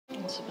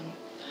연습은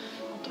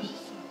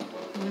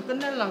어떠셨어요? 오늘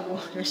끝내려고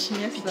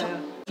열심히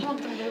했어요.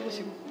 3악장도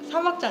해보시고.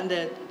 3악장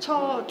네,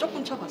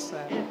 조금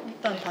쳐봤어요.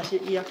 일단 다시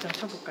 2악장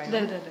쳐볼까요?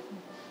 네네네.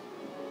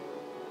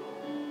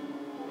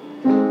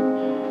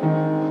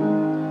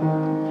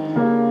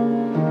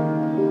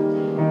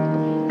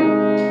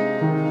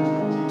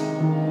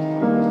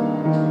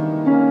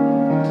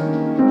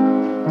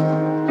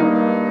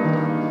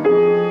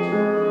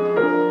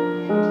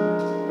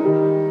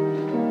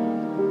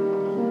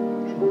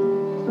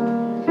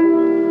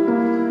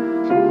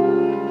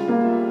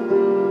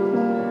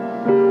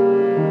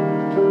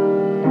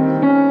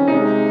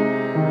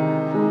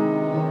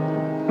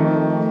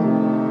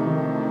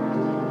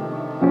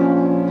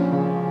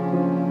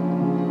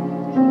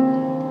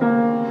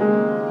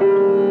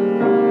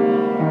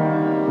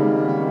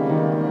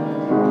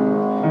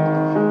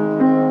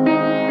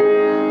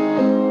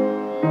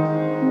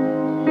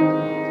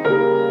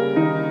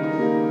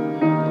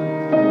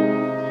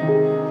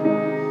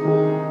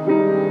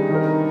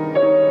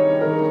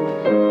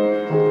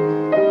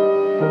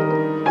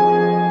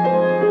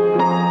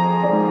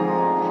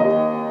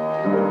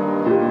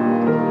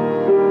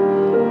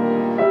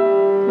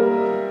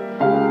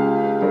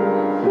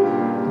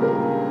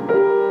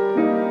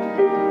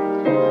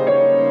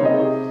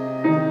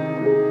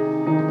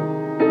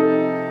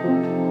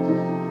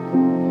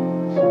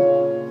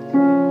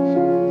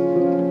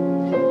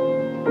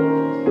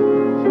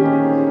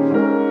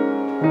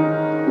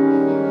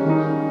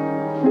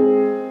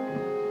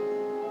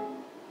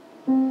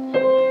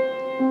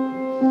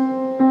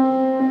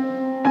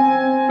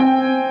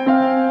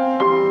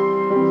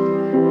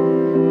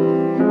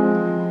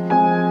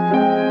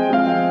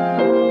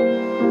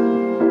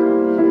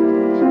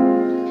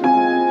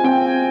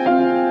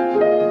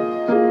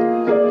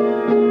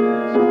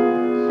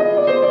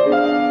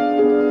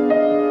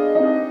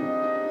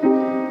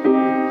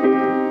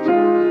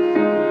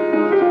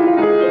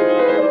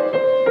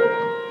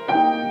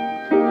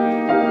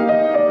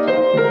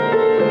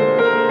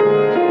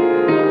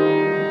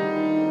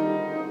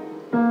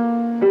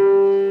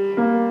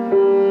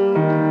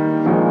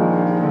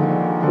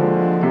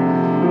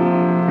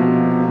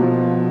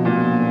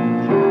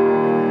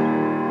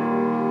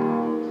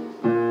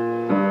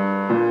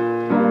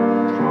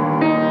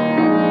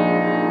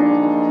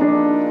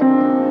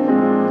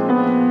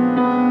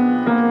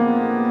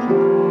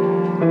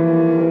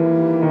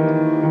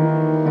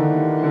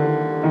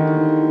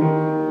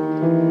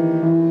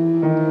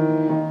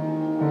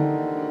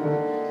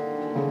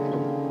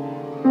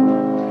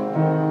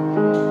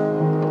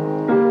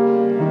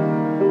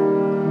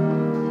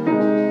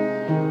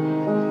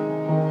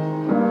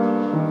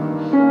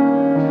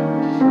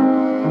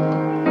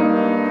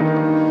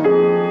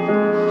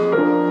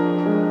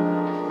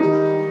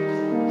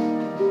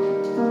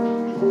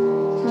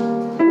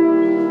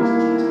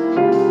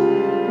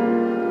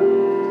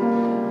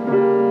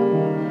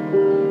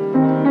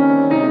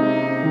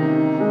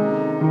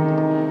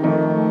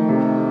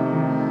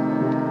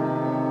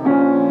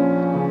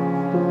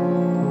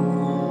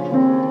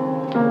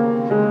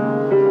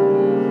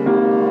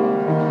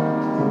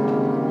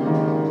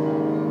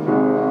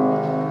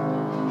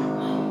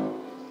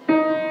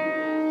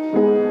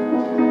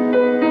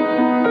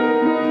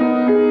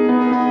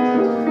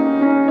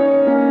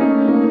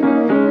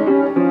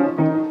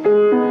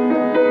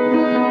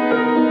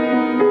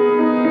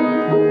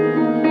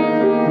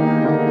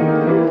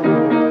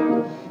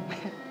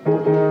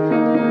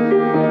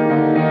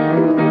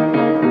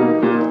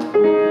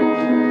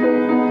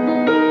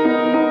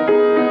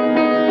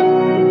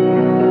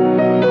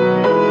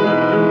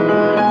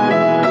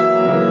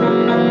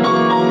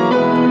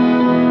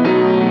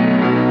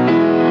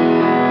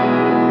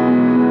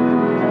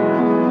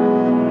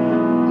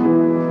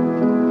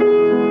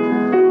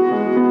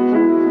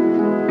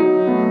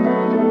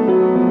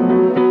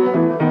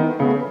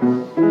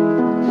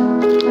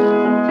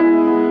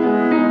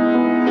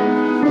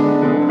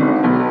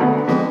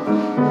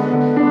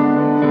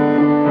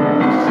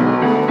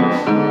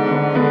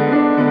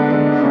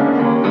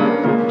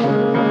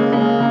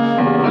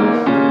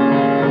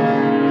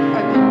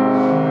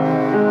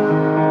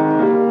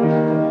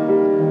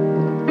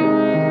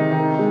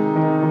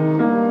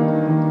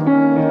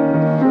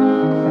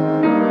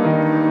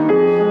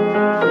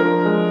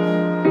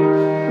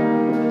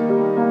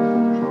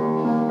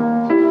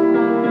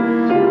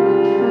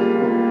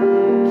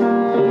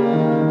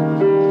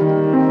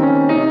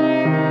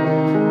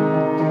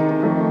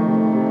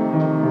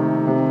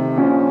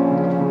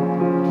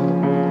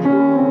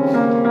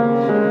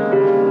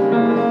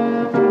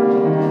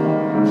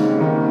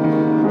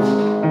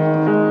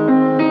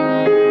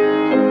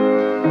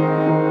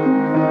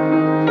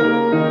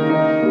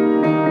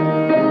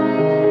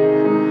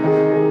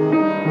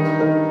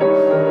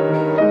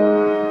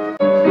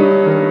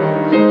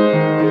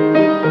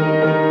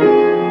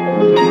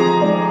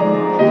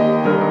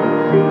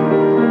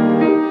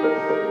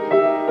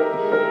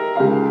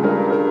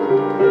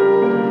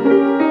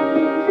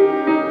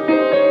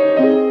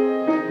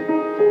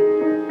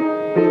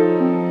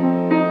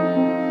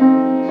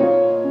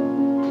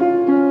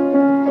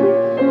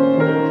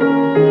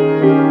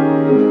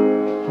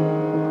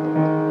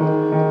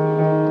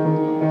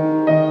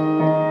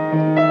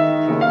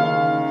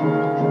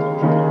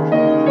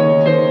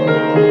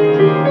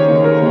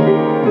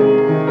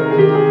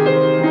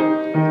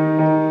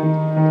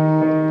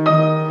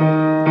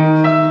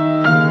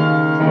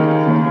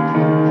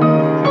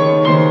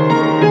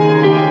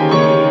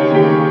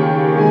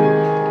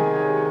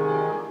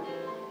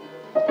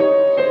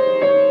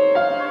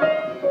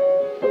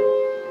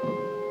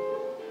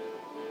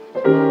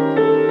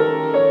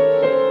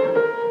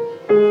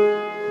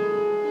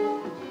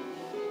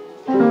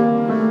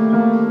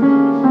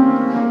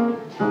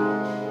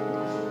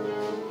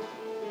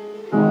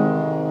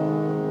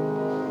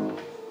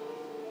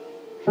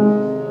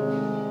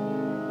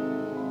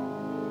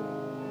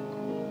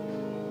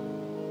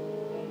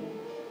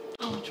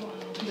 좋아요.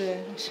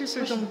 네,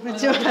 실수를 훨씬- 좀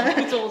했지만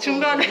그죠,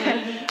 중간에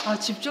네.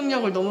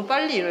 집중력을 너무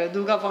빨리 잃어요.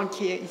 누가 막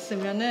이렇게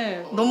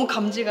있으면은 너무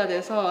감지가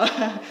돼서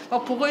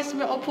막 보고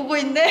있으면 보고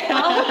있네.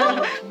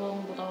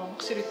 저번보다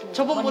확실히 또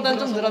저번보단 많이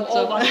좀 늘어서,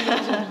 늘었죠. 많이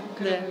늘어서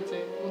그래서 네.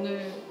 이제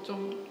오늘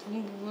좀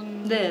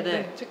부분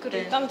네. 체크를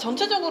네. 일단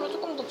전체적으로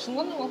조금 더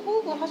중간중간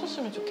호흡을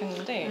하셨으면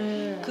좋겠는데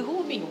네. 그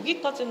호흡이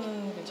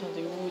여기까지는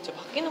괜찮은데 요 이제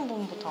바뀌는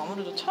부분부터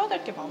아무래도 쳐야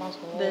될 게 많아서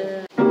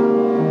네.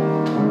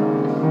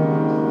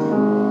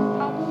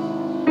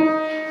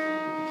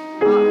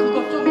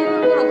 그거 좀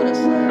일부러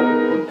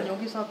그랬어요.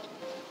 여기서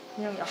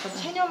그냥 약간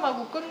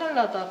체념하고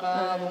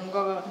끝내려다가 네.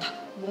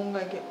 뭔가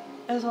이렇게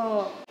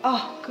해서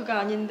그거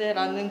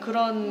아닌데라는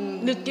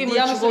그런 느낌을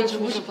뉘앙스를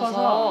주고 주고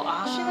싶어서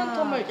싶어서. 쉬는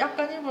텀을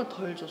약간 일부러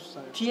덜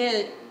줬어요.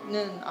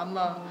 뒤에는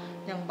아마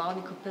그냥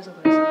마음이 급해서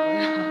그랬을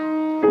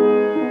거예요.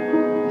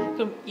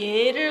 그럼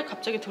얘를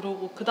갑자기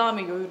들어오고 그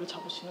다음에 여유를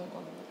잡으시는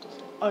건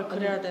어떠세요?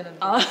 그래야 되는데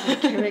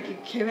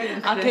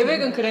계획은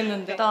계획은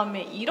그랬는데 그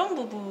다음에 이런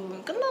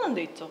부분 끝나는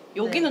데 있죠.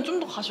 여기는 좀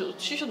더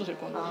쉬셔도 될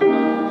것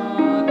같아요.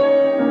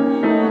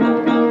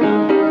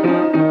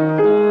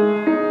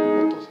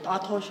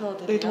 더 쉬어야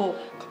돼요? 네, 더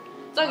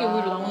갑자기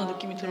오히려 나오는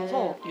느낌이 네.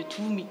 들어서 이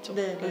두음 있죠.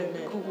 네.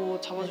 그거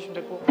잡아주시면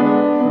되고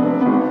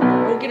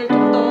여기를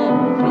좀 더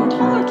그런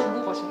텀을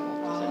두고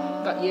가시는 것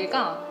같아요. 그러니까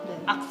얘가 네.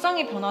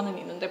 악상의 변화는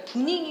있는데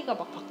분위기가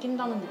막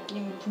바뀐다는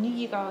느낌,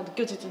 분위기가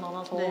느껴지진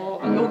않아서 네.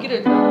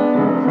 여기를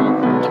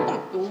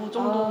조금 요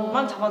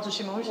정도만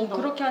잡아주시면 훨씬 더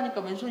그렇게 하니까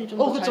왼손이 좀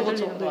더 잘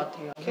들리는 것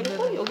같아요.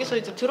 그리고 여기서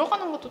이제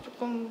들어가는 것도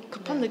조금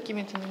급한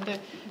느낌이 드는데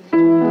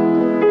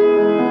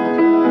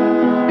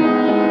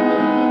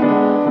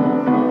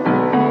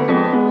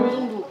이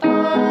정도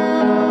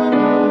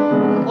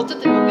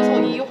어쨌든 여기서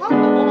이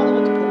화음 넘어가는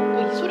것도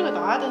그렇고 이 소리가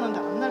나야 되는데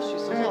안 날 수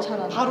있어서 네,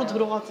 잘안 바로 나요.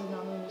 들어가지는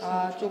않으면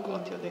조금 것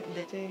같아요. 네.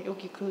 네. 이제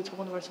여기 그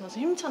저번에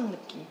말씀하신 힘찬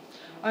느낌.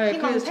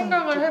 그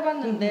생각을 느낌.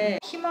 해봤는데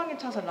희망에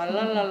차서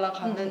랄랄랄라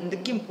가는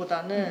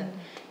느낌보다는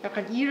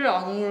약간 이를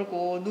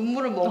악물고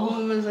눈물을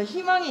머금으면서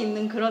희망이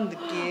있는 그런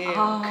느낌,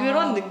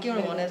 그런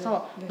느낌을 네.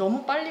 원해서 네.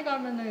 너무 빨리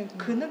가면은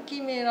그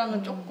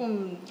느낌이랑은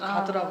조금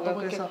가더라고요. 너무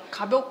그래서 이렇게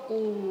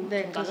가볍고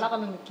네, 좀 그래서-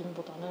 날아가는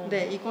느낌보다는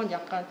네, 이건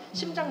약간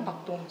심장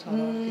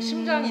박동처럼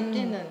심장이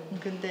뛰는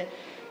근데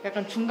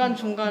약간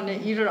중간중간에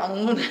이를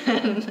악무는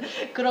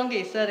그런 게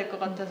있어야 될 것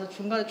같아서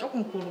중간에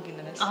조금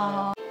고르기는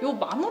했어요. 요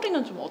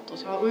마무리는 좀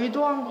어떠세요?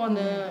 의도한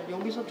거는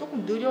여기서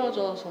조금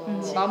느려져서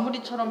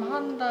마무리처럼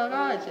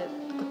한다가 이제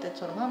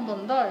그때처럼 한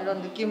번 더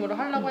이런 느낌으로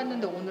하려고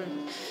했는데 오늘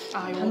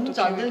됐는지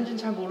안 됐는지는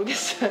잘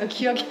모르겠어요.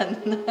 기억이 안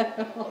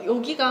나요.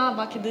 여기가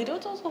막 이렇게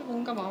느려져서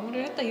뭔가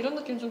마무리를 했다 이런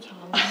느낌 좀 잘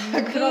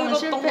안 그러면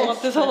들었던 것 실패했어요.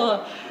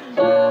 같아서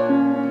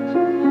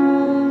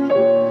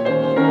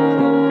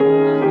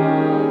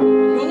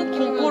요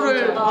느낌을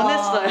그거를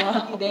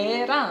원했어요.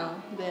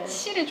 네랑 네.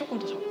 시를 조금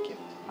더 잡을게요.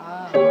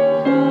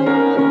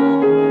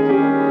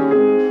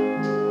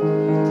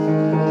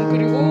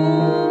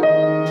 그리고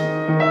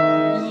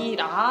이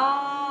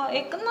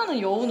라에 끝나는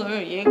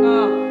여운을 얘가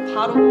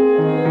바로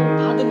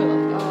받으면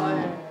안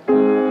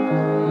돼요.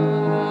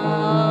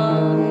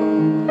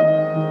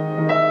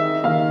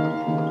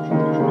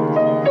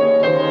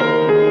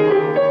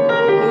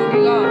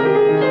 여기가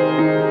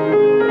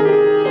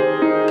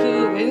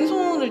그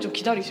왼손을 좀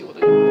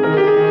기다리시거든요.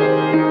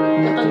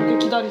 약간 이렇게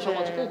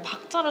기다리셔가지고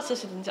박자를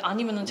쓰시든지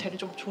아니면은 쟤를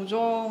좀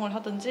조정을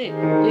하든지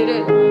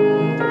얘를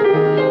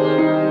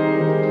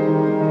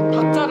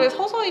박자를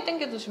서서히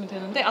당겨주시면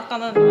되는데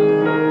아까는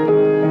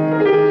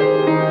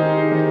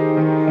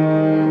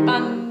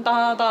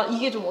딴다다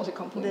이게 좀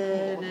어색한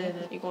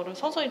포인트거든요. 이거를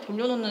서서히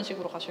돌려놓는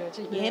식으로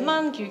가셔야지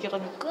얘만 길게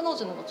가면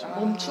끊어지는 것처럼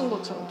멈춘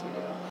것처럼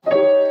들려요.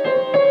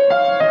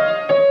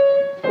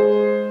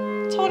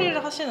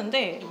 처리를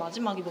하시는데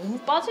마지막이 너무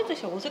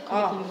빠지듯이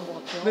어색하게 들리는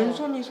것 같아요.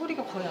 왼손이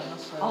소리가 거의 안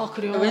났어요.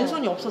 그래요?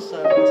 왼손이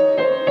없었어요. 그래서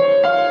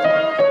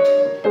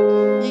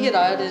이게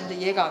나야 되는데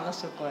얘가 안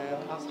났을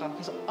거예요. 아까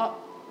그래서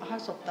할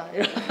수 없다.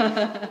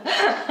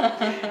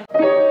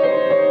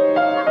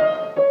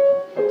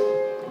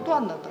 또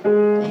안 났다.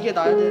 이게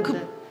나야 되는데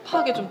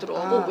급하게 좀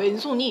들어가고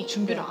왼손이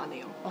준비를 안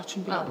해요.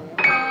 준비를 안 해요.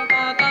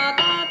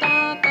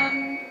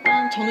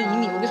 저는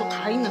이미 여기서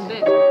가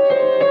있는데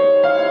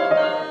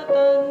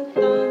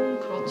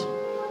그렇죠.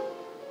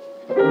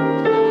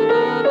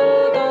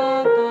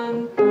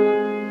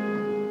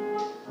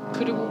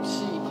 그리고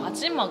혹시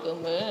마지막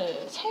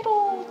음을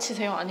새로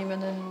치세요?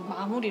 아니면은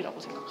마무리라고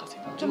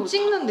생각하세요? 좀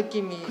찍는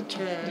느낌이. 그쵸.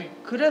 네.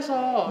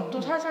 그래서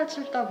또 살살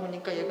치다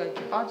보니까 얘가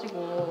이렇게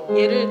빠지고.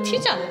 얘를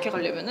튀지 않게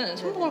가려면은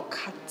손목을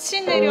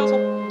같이 내려서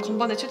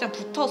건반에 최대한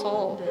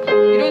붙어서 네.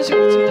 이런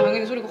식으로 치면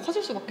당연히 소리가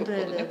커질 수밖에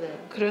없거든요. 네.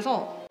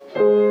 그래서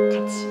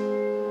같이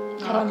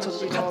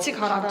가라앉혀주세요. 같이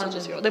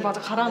가라앉혀주세요. 네, 맞아.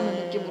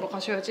 가라앉는 느낌으로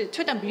가셔야지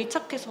최대한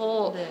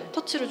밀착해서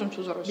터치를 좀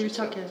조절할 수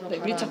있어요. 네,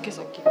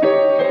 밀착해서.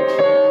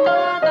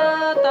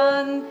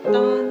 딴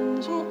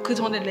손목 그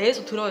전에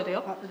레에서 들어야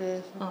돼요.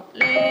 레에서.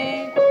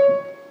 레.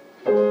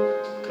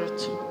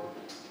 그렇죠.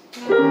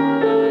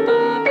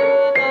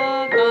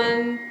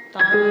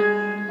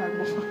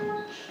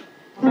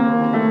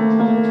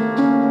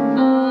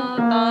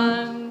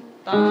 딴.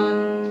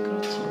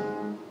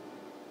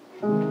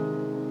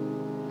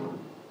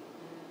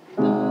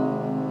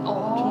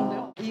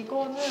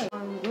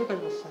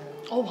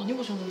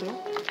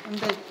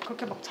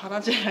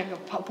 제가 이거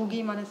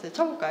보기만 했어요.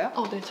 쳐볼까요?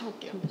 네,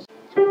 쳐볼게요.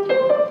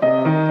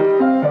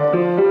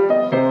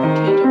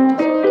 개인적으로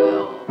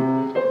쓸까요?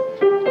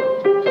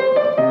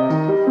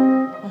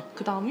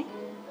 그 다음이?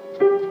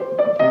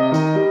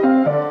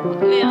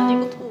 레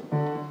아니고 도.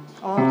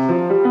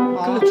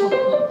 그렇죠.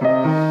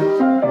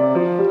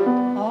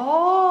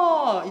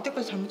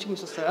 이때까지 잘못 치고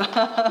있었어요.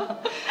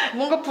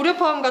 뭔가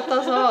불협화음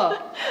같아서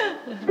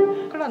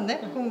큰일 났네?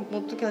 그럼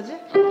뭐 어떻게 하지?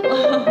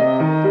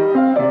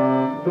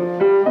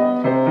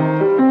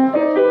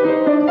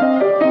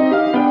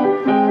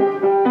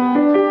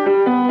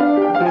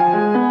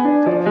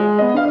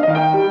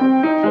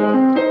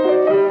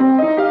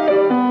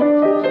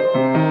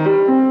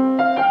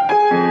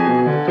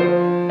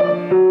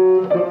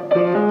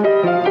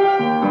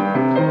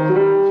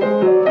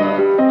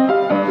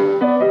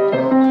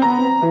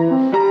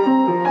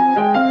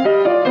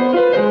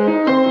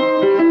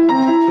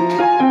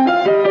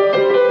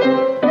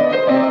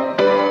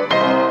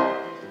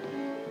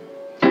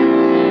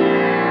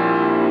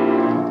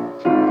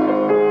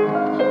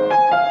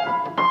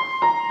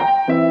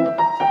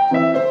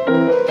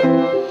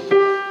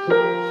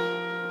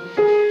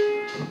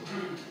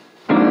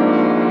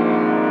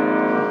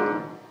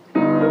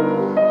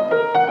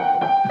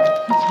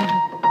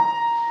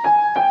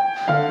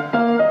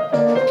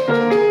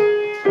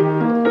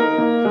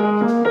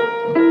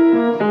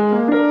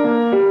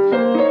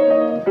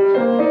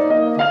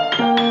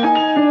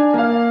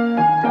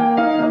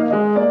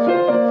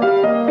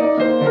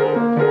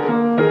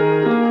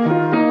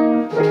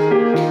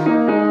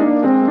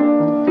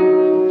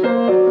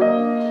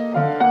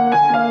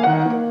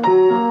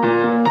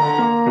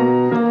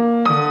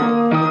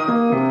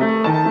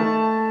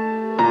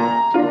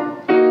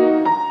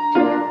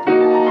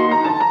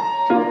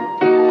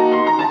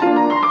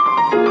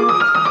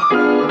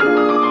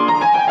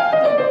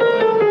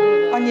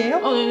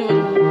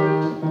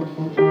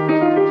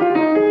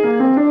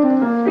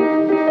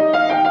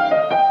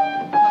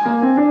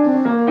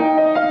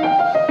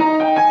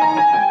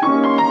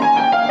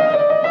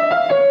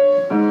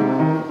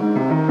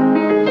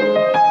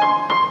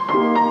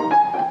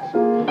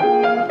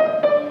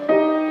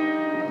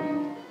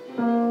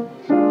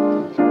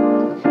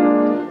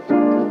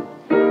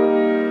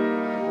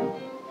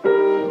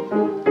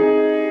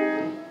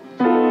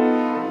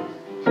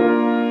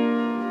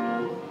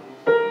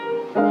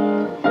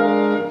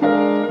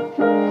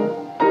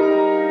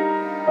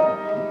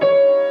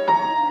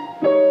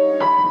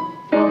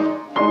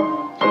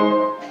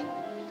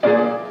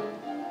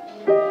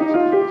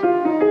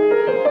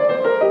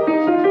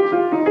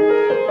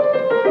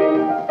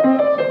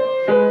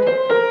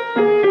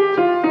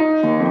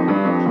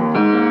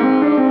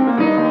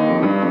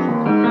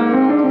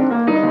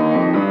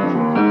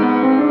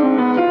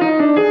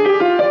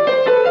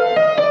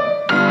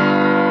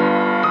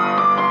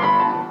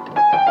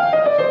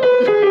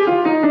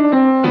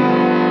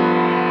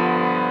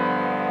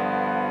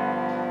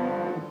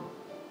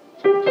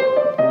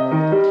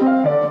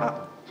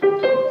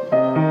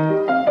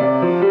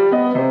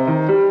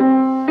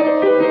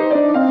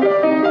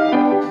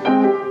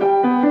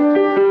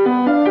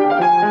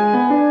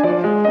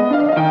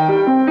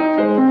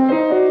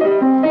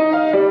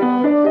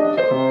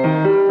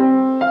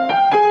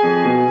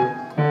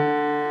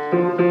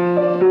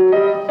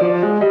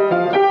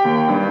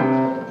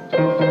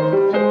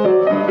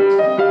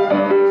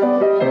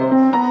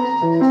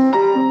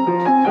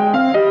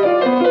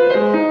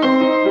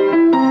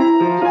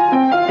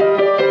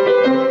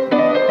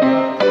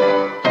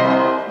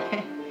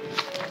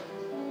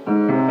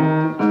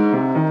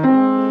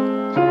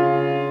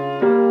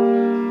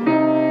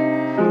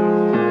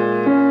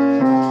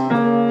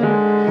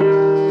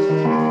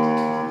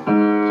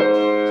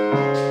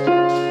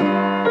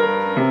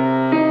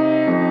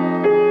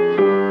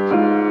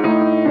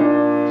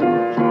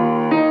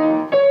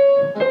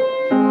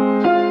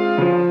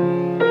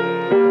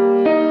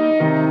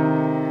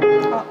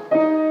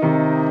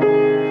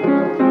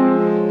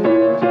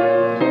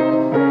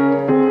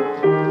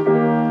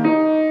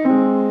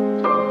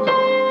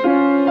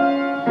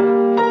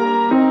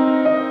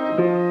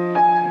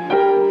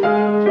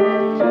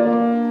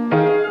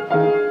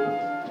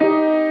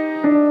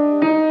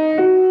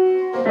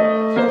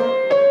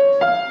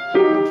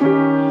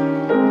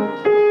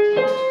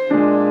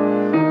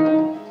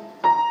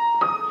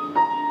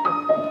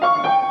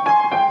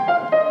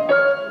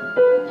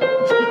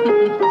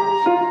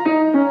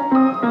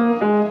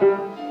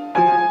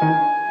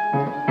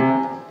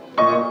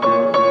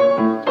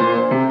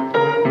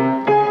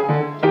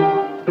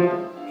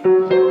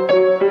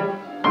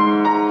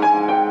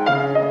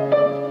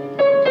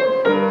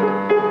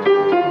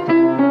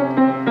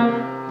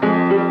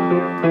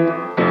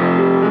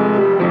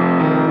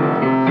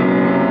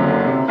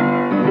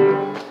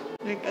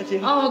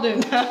 네.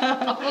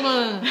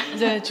 앞부분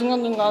이제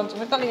중간중간 좀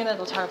헷갈리긴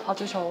해도 잘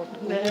봐주셔도.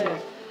 네.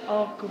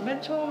 그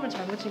맨 처음을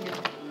잘못 친 게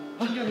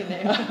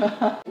충격이네요.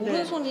 네.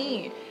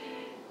 오른손이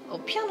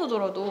피아노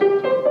들어도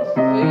왼을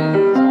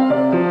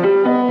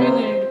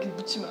이렇게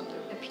묻히면 안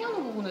돼요. 피아노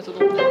부분에서도.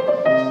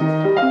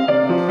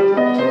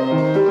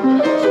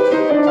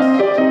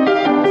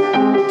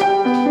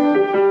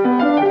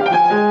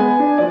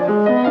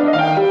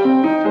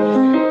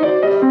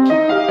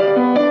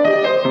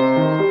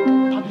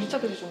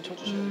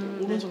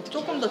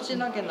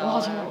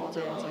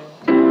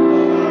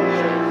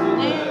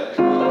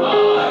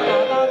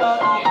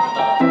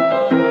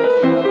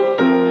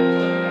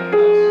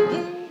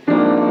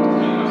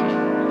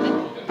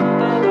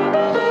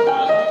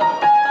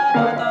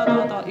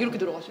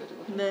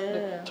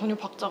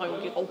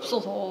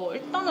 없어서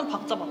일단은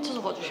박자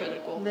맞춰서 가주셔야 될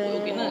것 같고 네.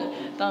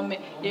 여기는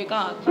그다음에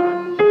얘가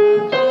딴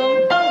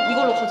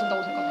이걸로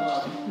가진다고 생각해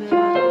주세요. 네.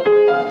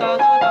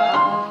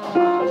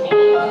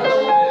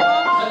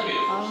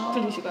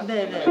 들리시가요?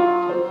 네네.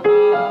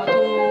 도라.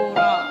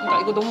 그러니까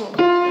이거 너무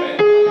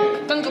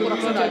극단적으로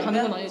악센트를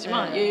가는 건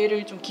아니지만 네.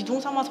 얘를 좀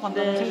기둥 삼아서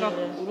간다는 네.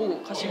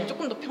 생각으로 가시면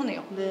조금 더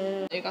편해요.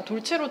 네. 얘가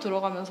돌체로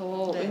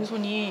들어가면서 네.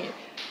 왼손이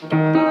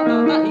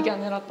따다다 이게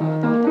아니라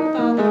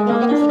따다다다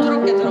뭔가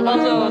부드럽게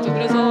들어가죠. 맞아.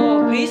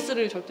 그래서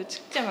베이스를 절대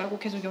찍지 말고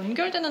계속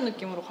연결되는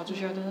느낌으로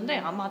가주셔야 되는데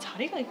아마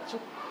자리가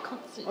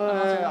익숙하지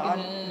않아서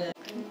여기는 네.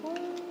 그리고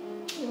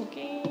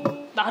여기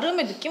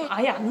나름의 느낌은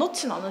아예 안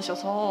넣진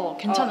않으셔서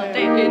괜찮은데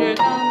네. 얘를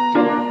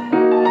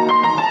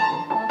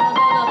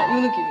이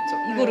느낌 있죠?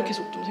 이거를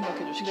계속 좀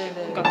생각해 주시게요. 네,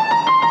 네. 그러니까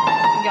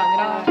이게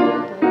아니라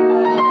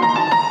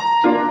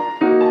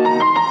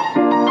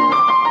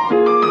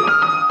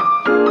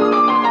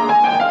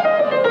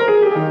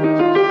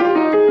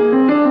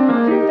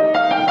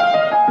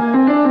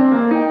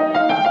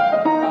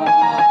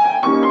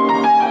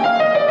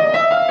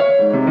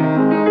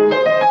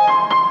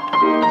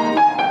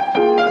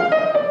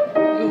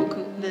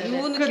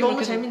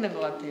너무 재밌는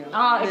것 같아요.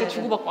 아, 이렇게 네.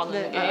 주고받고 하는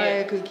네. 게.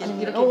 이렇게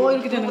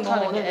이렇게 되는 거.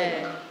 하는 게.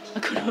 네.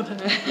 그러면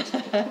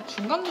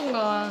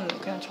중간중간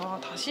그냥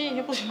저랑 다시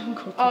해보시는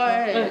걸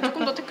네.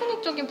 조금 더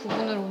테크닉적인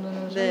부분을 오늘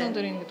네.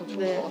 설명드리는 게 더 좋을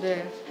네. 것 같아요.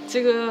 네.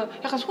 지금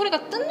약간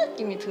소리가 뜬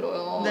느낌이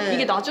들어요. 네.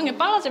 이게 나중에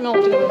빨라지면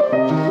어떻게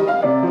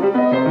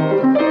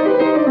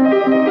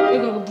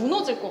이거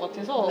무너질 것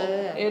같아서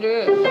네.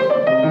 얘를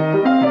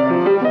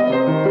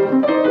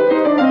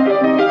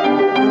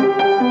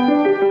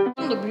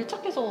좀 더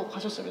밀착해서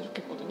가셨으면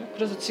좋겠거든요.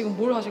 그래서 지금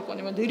뭘 하실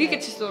거냐면 느리게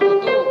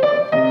치더라도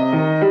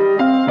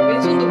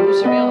왼손도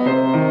보시면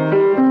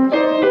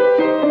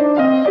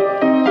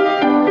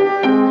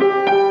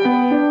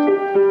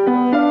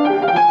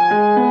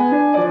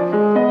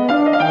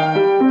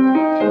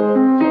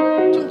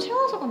좀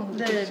채워서 가는 거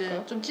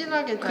느껴지실까요? 좀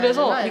진하게.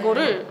 그래서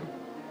이거를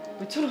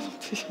메트로놈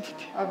드셔도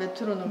돼요. 아,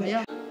 메트로놈이요?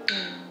 네.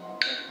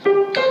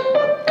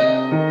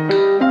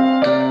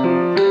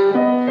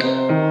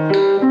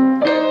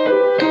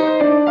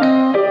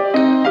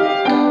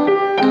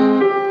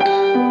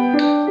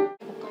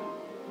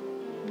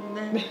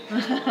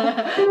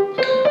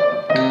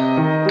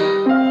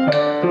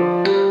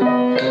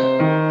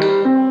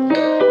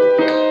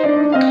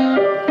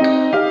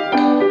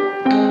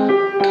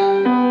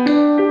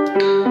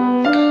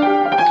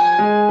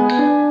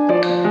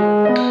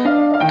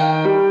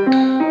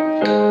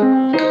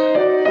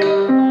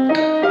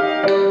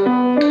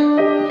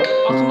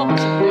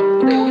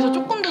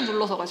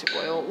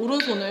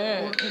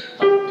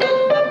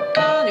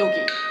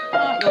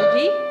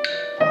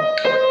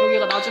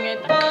 여기가 나중에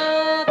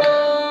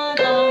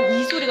따다당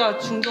이 소리가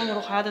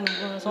중점으로 가야 되는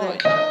부분에서 네.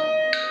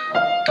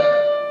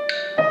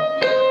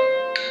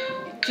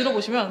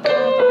 들어보시면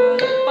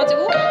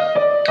빠지고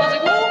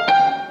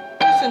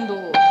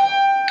펜도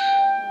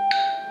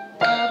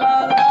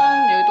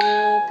따라단 얘도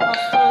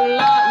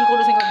파솔라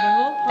이거를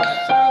생각하면서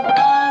파솔란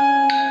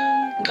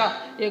그러니까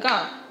얘가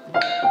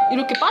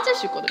이렇게 빠질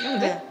수 있거든요.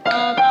 근데 네.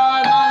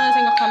 따다단을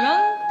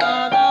생각하면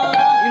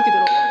따다단 이렇게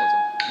들어가는 거죠.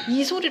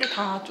 이 소리를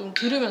다 좀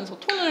들으면서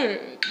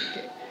톤을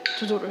이렇게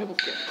조절을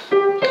해볼게요.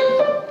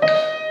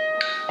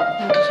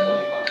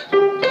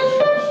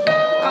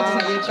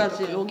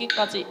 여기까지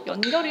여기까지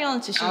연결이라는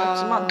지시는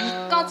없지만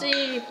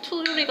위까지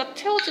소리가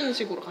태워지는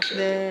식으로 가셔야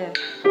돼요.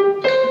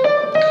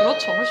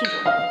 그렇죠, 훨씬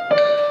좋아요.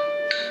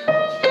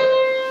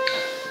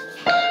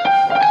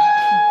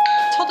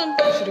 첫음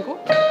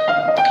줄이고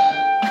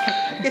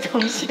이게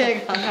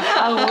동시에 가.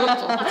 아,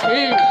 어렵죠.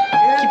 제일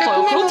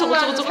깊어요.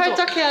 그렇죠.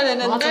 살짝 해야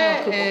되는데.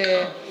 맞아요, 그거.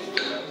 예.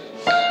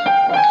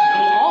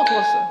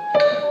 좋았어요.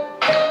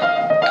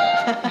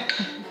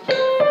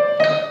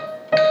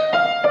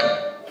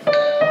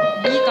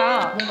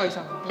 미가 뭔가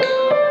이상해.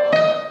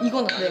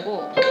 이건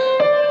아니고.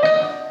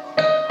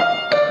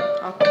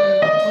 아,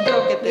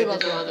 부드럽게 네,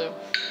 맞아요.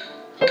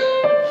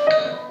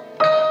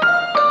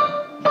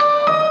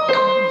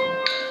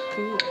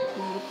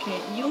 이렇게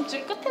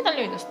이음줄 끝에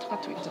달려있는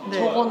스타카토 있죠? 네.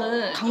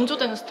 저거는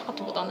강조되는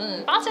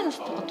스타카토보다는 빠지는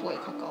스타카토가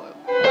가까워요.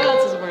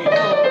 빨라지지 말고.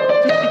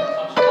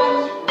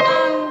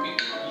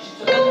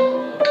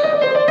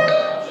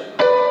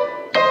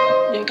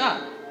 얘가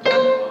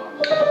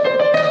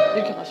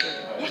이렇게 가셔야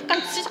돼요. 약간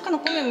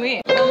시작하는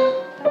꼬맹이.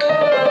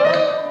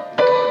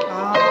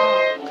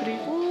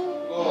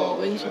 그리고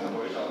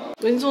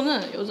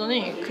왼손은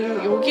여전히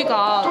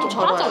여기가 좀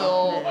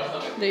빠져요.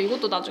 근데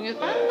이것도 나중에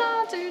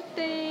빨라질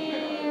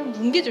때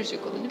뭉개질 수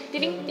있거든요.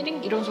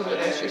 띠링 이런 소리가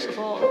날 수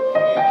있어서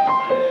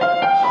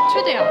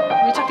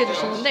최대한 밀착해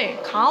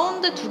주시는데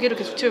가운데 두 개를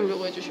계속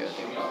채우려고 해주셔야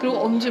돼요. 그리고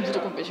엄지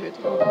무조건 빼셔야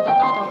돼요.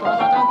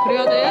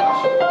 그래야 돼.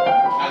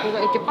 얘가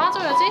이렇게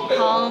빠져야지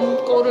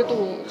다음 거를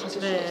또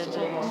가실 수가 있어서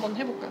한번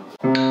해볼까요?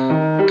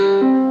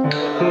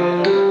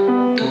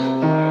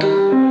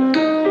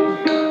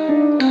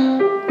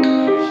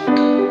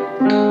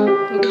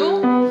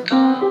 여기도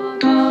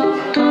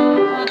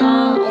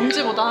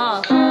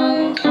엄지보다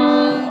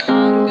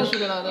여기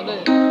소리가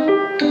나는데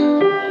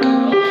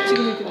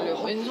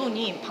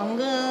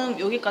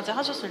정도까지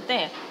하셨을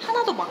때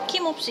하나도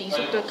막힘없이 이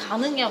속도에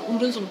가능해야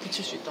오른손을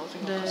붙일 수 있다고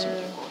생각하시면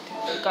될 것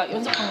같아요. 그러니까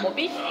연습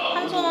방법이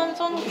한 손 한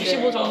손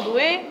 95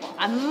 정도에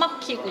안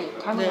막히고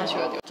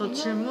가능하셔야 돼요. 저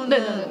질문은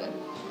네네네.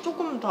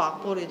 조금 더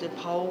악보를 이제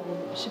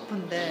봐오고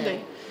싶은데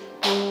네.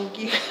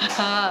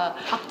 여기가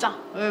박자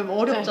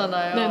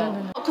어렵잖아요.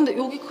 네네네. 근데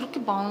여기 그렇게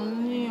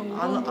많이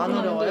안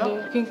어려워요?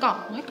 네.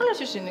 그러니까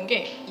헷갈리실 수 있는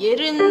게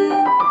얘는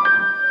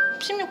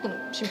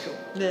 16분 심표.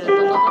 네.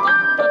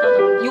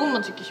 따다다다다다다.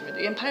 이것만 지키시면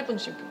돼요. 얘는 8분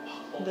심표.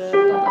 네.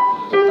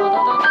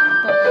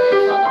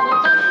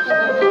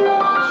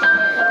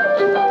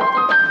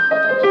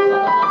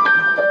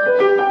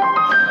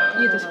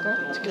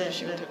 이해되실까요?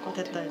 지켜주시면 될 것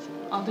같아요. 됐다 이제.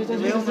 아,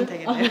 네네네. 외우면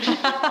되겠네요.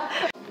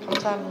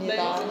 감사합니다.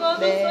 네,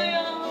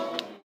 수고하셨어요.